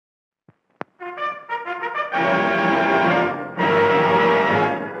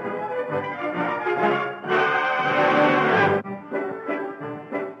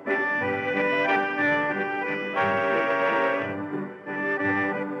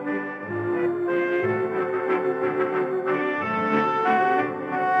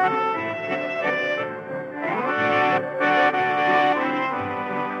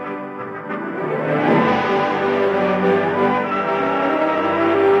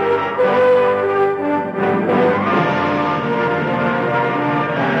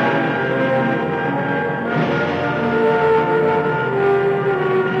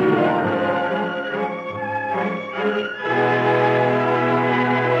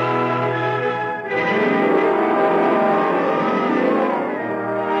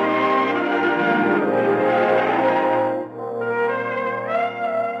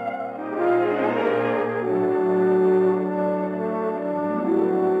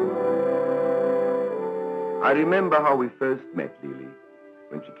I remember how we first met Lili,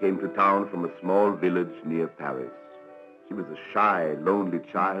 when she came to town from a small village near Paris. She was a shy, lonely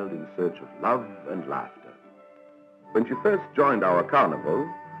child in search of love and laughter. When she first joined our carnival,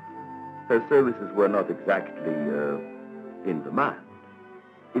 her services were not exactly in demand.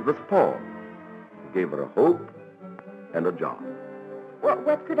 It was Paul who gave her a hope and a job.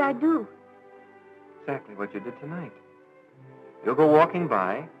 What could I do? Exactly what you did tonight. You'll go walking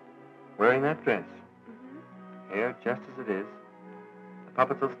by, wearing that dress. Hair just as it is. The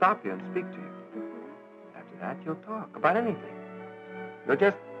puppets will stop you and speak to you. After that, you'll talk about anything. You'll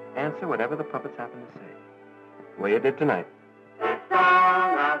just answer whatever the puppets happen to say. The way you did tonight. The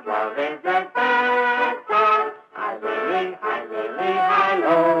song of love is a sad song. Hi, Lili, hi, Lili, hi,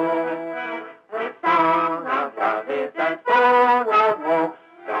 lo. The song of love is a song of woe.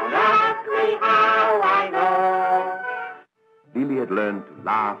 Don't ask me how I know. Lili had learned to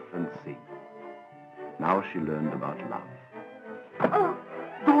laugh and sing. Now she learned about love. Oh.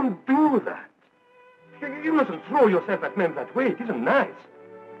 Don't do that. You mustn't throw yourself at men that way. It isn't nice.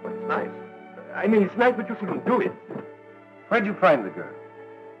 Well, it's nice. I mean, it's nice, but you shouldn't do it. Where'd you find the girl?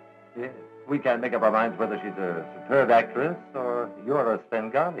 Yes. We can't make up our minds whether she's a superb actress or you're a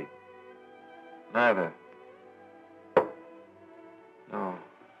Svengali. Neither. No.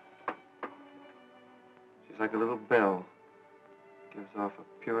 She's like a little bell. Gives off a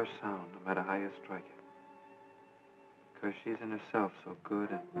pure sound no matter how you strike it. Because she's in herself so good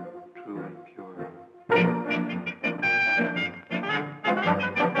and true and pure.